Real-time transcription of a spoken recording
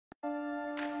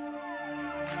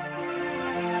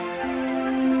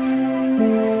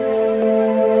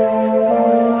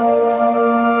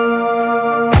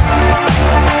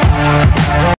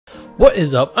What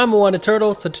is up? I'm Wanted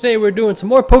Turtle. So today we're doing some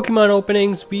more Pokemon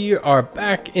openings. We are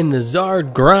back in the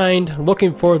Zard grind,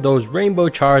 looking for those Rainbow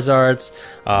Charizards.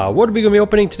 What are we going to be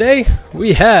opening today?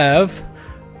 We have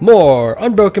more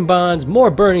Unbroken Bonds, more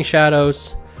Burning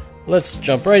Shadows. Let's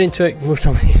jump right into it. Move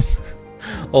some of these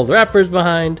old wrappers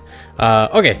behind.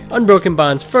 Okay, Unbroken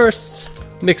Bonds first.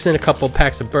 Mix in a couple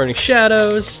packs of Burning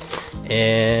Shadows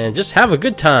and just have a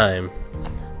good time.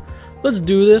 Let's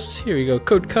do this. Here we go.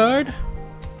 Code card.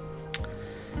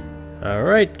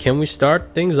 Alright, can we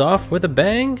start things off with a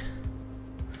bang?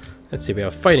 Let's see, we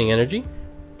have Fighting Energy,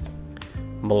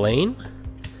 Mullane,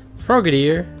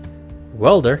 Frogadier,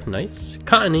 Welder, nice,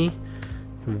 Cottony,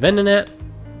 Venonat,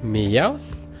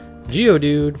 Meowth,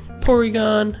 Geodude,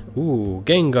 Porygon, ooh,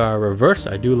 Gengar Reverse,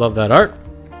 I do love that art,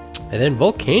 and then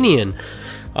Volcanion.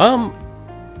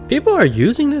 People are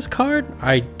using this card.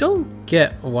 I don't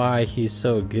get why he's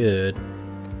so good.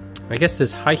 I guess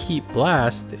this High Heat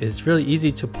Blast is really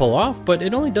easy to pull off, but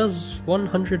it only does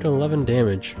 111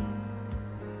 damage.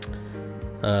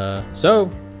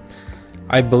 So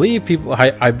I believe people.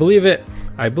 I believe it.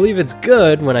 I believe it's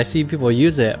good when I see people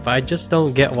use it, but I just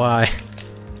don't get why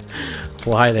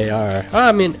they are.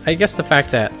 I mean, I guess the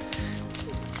fact that,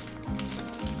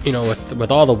 you know,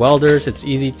 with all the welders, it's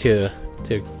easy to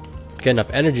get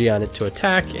enough energy on it to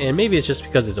attack, and maybe it's just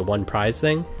because it's a one prize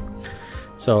thing.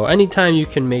 So anytime you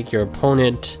can make your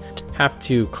opponent have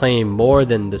to claim more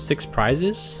than the 6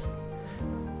 prizes,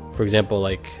 for example,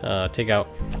 like take out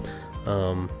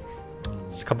a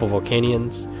couple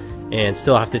Volcanions and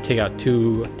still have to take out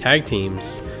 2 tag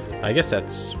teams, I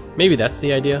guess maybe that's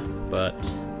the idea. But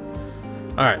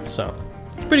alright, so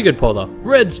pretty good pull though.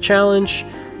 Red's Challenge.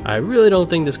 I really don't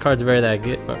think this card's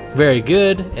very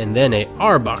good. And then a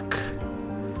Arbok.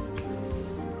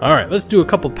 Alright, let's do a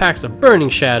couple packs of Burning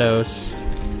Shadows.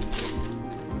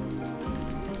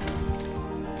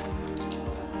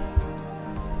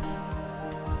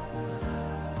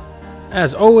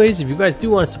 As always, if you guys do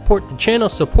want to support the channel,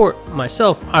 support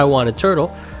myself, I Wanted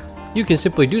Turtle, you can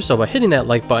simply do so by hitting that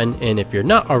like button, and if you're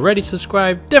not already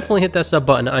subscribed, definitely hit that sub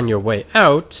button on your way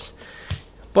out.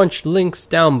 A bunch of links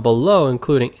down below,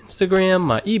 including Instagram,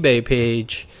 my eBay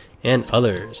page, and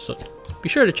others, so be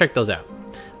sure to check those out.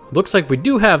 Looks like we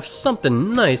do have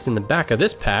something nice in the back of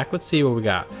this pack. Let's see what we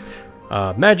got.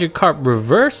 Magikarp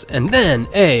Reverse, and then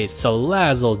a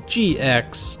Salazzle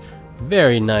GX.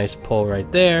 Very nice pull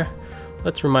right there.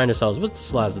 Let's remind ourselves,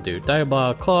 what's the Salazzle do?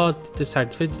 Diabolic Claws,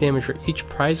 discharge 50 damage for each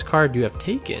prize card you have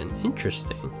taken.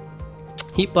 Interesting.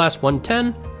 Heat Blast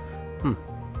 110.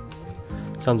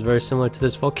 Sounds very similar to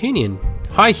this Volcanion.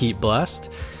 High Heat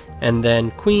Blast. And then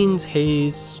Queen's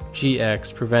Haze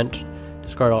GX. Prevent,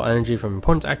 discard all energy from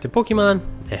opponent's active Pokemon.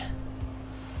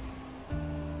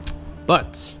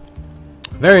 But,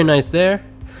 very nice there.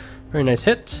 Very nice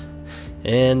hit.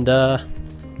 And,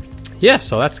 yeah,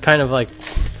 so that's kind of like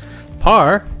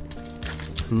par.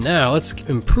 Now let's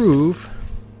improve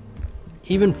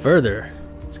even further.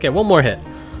 Let's get one more hit.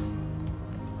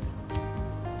 I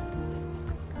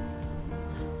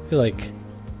feel like,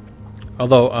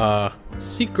 although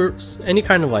secrets, any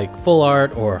kind of like full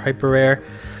art or hyper rare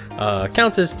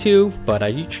counts as 2, but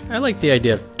I like the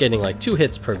idea of getting like 2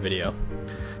 hits per video.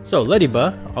 So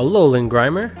Leddyba, a Alolan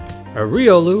Grimer, a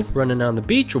Riolu running down the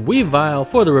beach, Weavile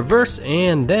for the reverse,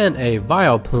 and then a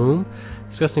Vileplume.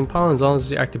 Disgusting pollen as long as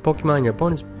the active Pokemon your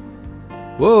opponent's...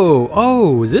 Whoa!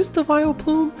 Oh, is this the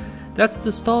Vileplume? That's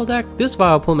the stall deck? This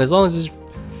Vileplume, as long as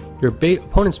your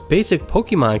opponent's basic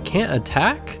Pokemon can't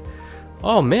attack?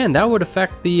 Oh man, that would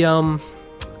affect the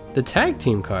tag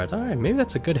team cards. Alright, maybe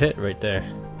that's a good hit right there.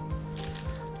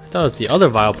 I thought it was the other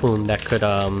Vileplume that could,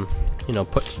 you know,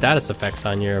 put status effects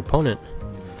on your opponent.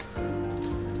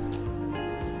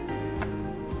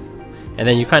 And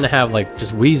then you kind of have like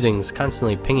just Weezings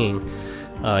constantly pinging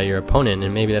your opponent,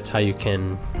 and maybe that's how you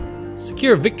can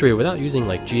secure victory without using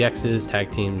like GXs, tag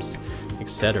teams,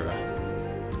 etc.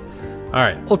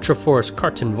 Alright, Ultra Force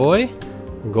Cartonvoy,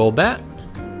 Golbat,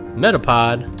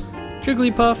 Metapod,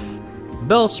 Jigglypuff,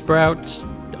 Bellsprout,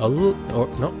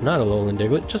 not a Alolan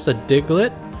Diglett, just a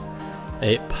Diglett,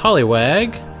 a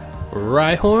Poliwag,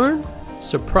 Rhyhorn,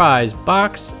 Surprise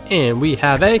Box, and we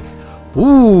have a...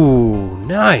 Ooh,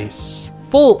 nice!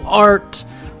 Full art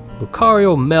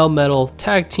Lucario Melmetal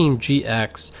Tag Team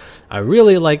GX. I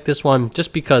really like this one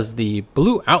just because the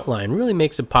blue outline really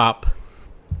makes it pop.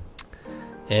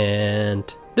 And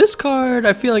this card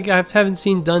I feel like I haven't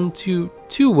seen done too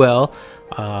well,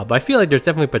 but I feel like there's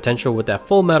definitely potential with that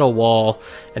full metal wall,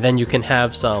 and then you can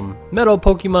have some metal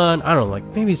Pokemon. I don't know, like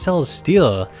maybe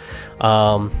Celesteela.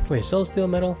 Wait, Celesteela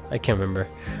metal? I can't remember.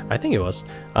 I think it was.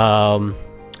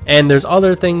 And there's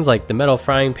other things like the metal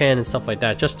frying pan and stuff like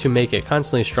that just to make it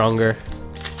constantly stronger.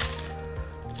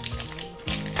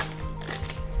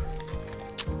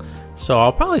 So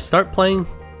I'll probably start playing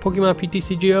Pokemon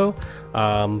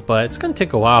PTCGO, but it's going to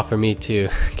take a while for me to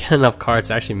get enough cards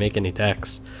to actually make any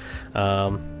decks.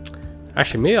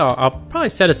 Actually, maybe I'll probably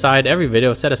set aside every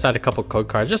video, set aside a couple code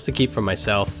cards just to keep for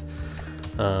myself.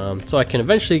 So I can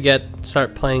eventually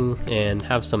start playing and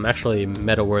have some actually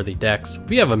meta-worthy decks.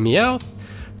 We have a Meowth,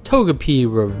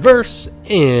 Togepi Reverse,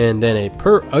 and then a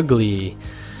Ugly.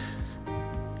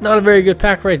 Not a very good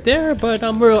pack right there, but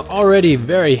I'm already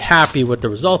very happy with the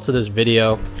results of this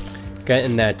video.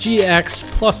 Getting that GX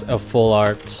plus a full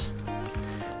art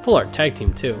tag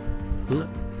team too.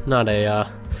 Not a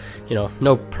you know,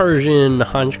 no Persian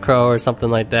Honchkrow or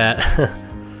something like that.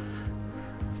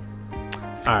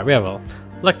 Alright, we have a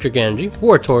Electric Energy,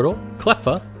 Wartortle,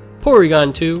 Cleffa,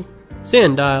 Porygon 2,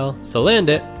 Sandile,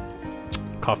 Salandit,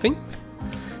 Coughing,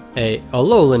 a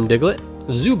Alolan Diglett,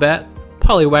 Zubat,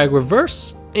 Poliwag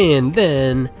Reverse, and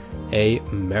then a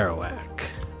Marowak.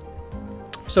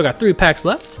 Still got 3 packs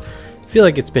left. Feel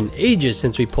like it's been ages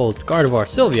since we pulled Gardevoir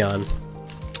Sylveon,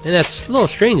 and that's a little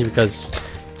strange because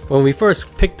when we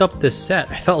first picked up this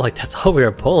set, I felt like that's all we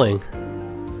were pulling.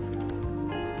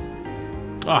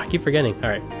 Oh, I keep forgetting.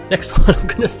 Alright, next one I'm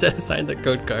gonna set aside the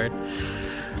code card.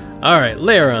 Alright,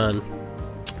 Lairon,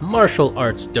 Martial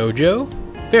Arts Dojo,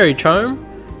 Fairy Charm,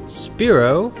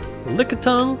 Spearow,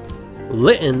 Lickitung,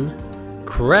 Litten,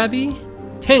 Krabby,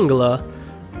 Tangela,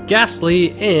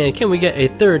 Ghastly, and can we get a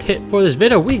third hit for this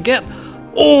video? We get,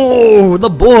 oh, the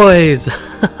boys!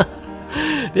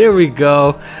 There we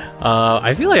go.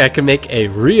 I feel like I could make a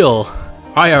real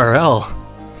IRL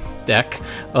deck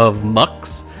of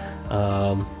Mucks.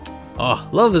 Oh,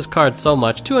 love this card so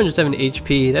much. 270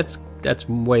 HP, that's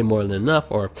way more than enough,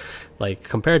 or like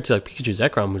compared to like Pikachu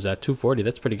Zekrom, who's at 240,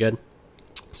 that's pretty good.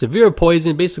 Severe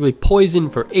Poison, basically poison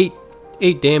for 8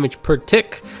 damage per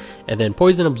tick, and then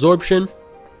Poison Absorption.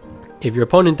 If your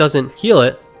opponent doesn't heal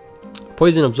it,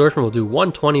 Poison Absorption will do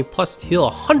 120 plus heal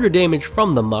 100 damage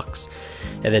from the Mucks.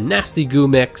 And then Nasty Goo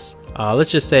Mix,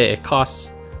 let's just say it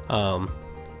costs 4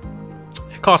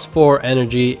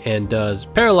 energy and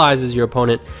paralyzes your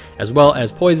opponent as well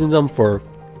as poisons them for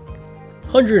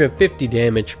 150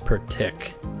 damage per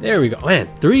tick. There we go. Man,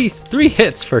 three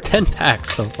hits for 10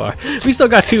 packs so far. We still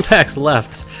got 2 packs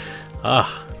left.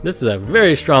 This is a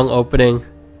very strong opening.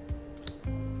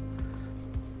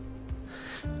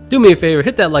 Do me a favor,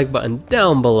 hit that like button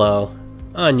down below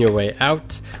on your way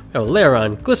out. We have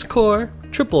Lairon, Gliscor,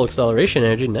 Triple Acceleration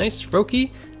Energy, nice,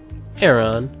 Froakie,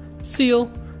 Aron,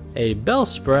 Seal, a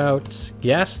Bellsprout,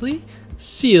 Ghastly,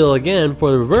 Seal again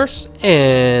for the reverse,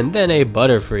 and then a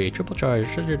Butterfree. Triple Charge,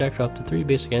 should your deck drop to 3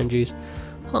 basic energies.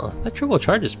 Huh, that Triple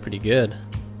Charge is pretty good.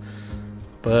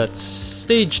 But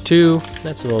stage 2,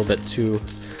 that's a little bit too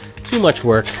much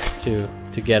work to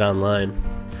get online.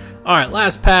 Alright,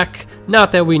 last pack.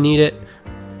 Not that we need it,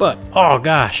 but oh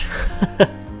gosh.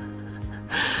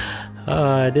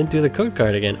 I didn't do the code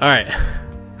card again. Alright.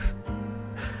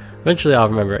 Eventually I'll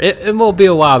remember. It will be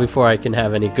a while before I can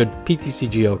have any good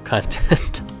PTCGO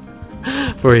content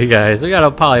for you guys. We got a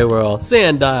Poliwhirl,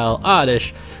 Sandile,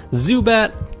 Oddish,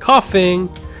 Zubat, Coughing,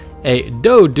 a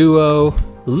Doduo,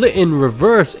 Litten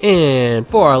Reverse, and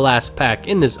for our last pack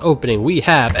in this opening we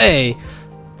have a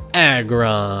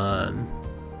Aggron.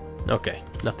 Okay,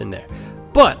 nothing there.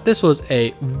 But this was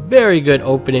a very good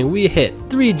opening. We hit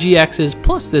 3 GXs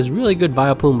plus this really good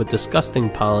Vileplume with Disgusting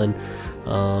Pollen.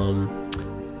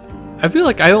 I feel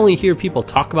like I only hear people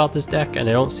talk about this deck and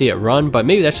I don't see it run, but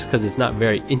maybe that's just because it's not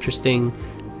very interesting,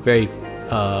 very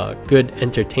good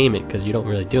entertainment because you don't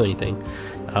really do anything.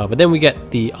 But then we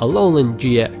get the Alolan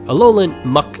GX, Alolan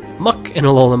Muck, and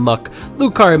Alolan Muck,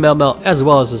 Lucario Melmel, as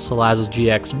well as the Salazzle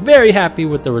GX. Very happy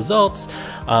with the results.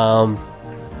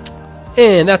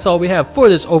 And that's all we have for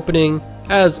this opening.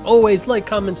 As always, like,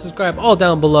 comment, subscribe, all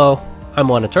down below. I'm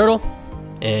Wanna Turtle,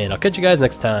 and I'll catch you guys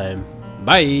next time.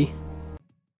 Bye!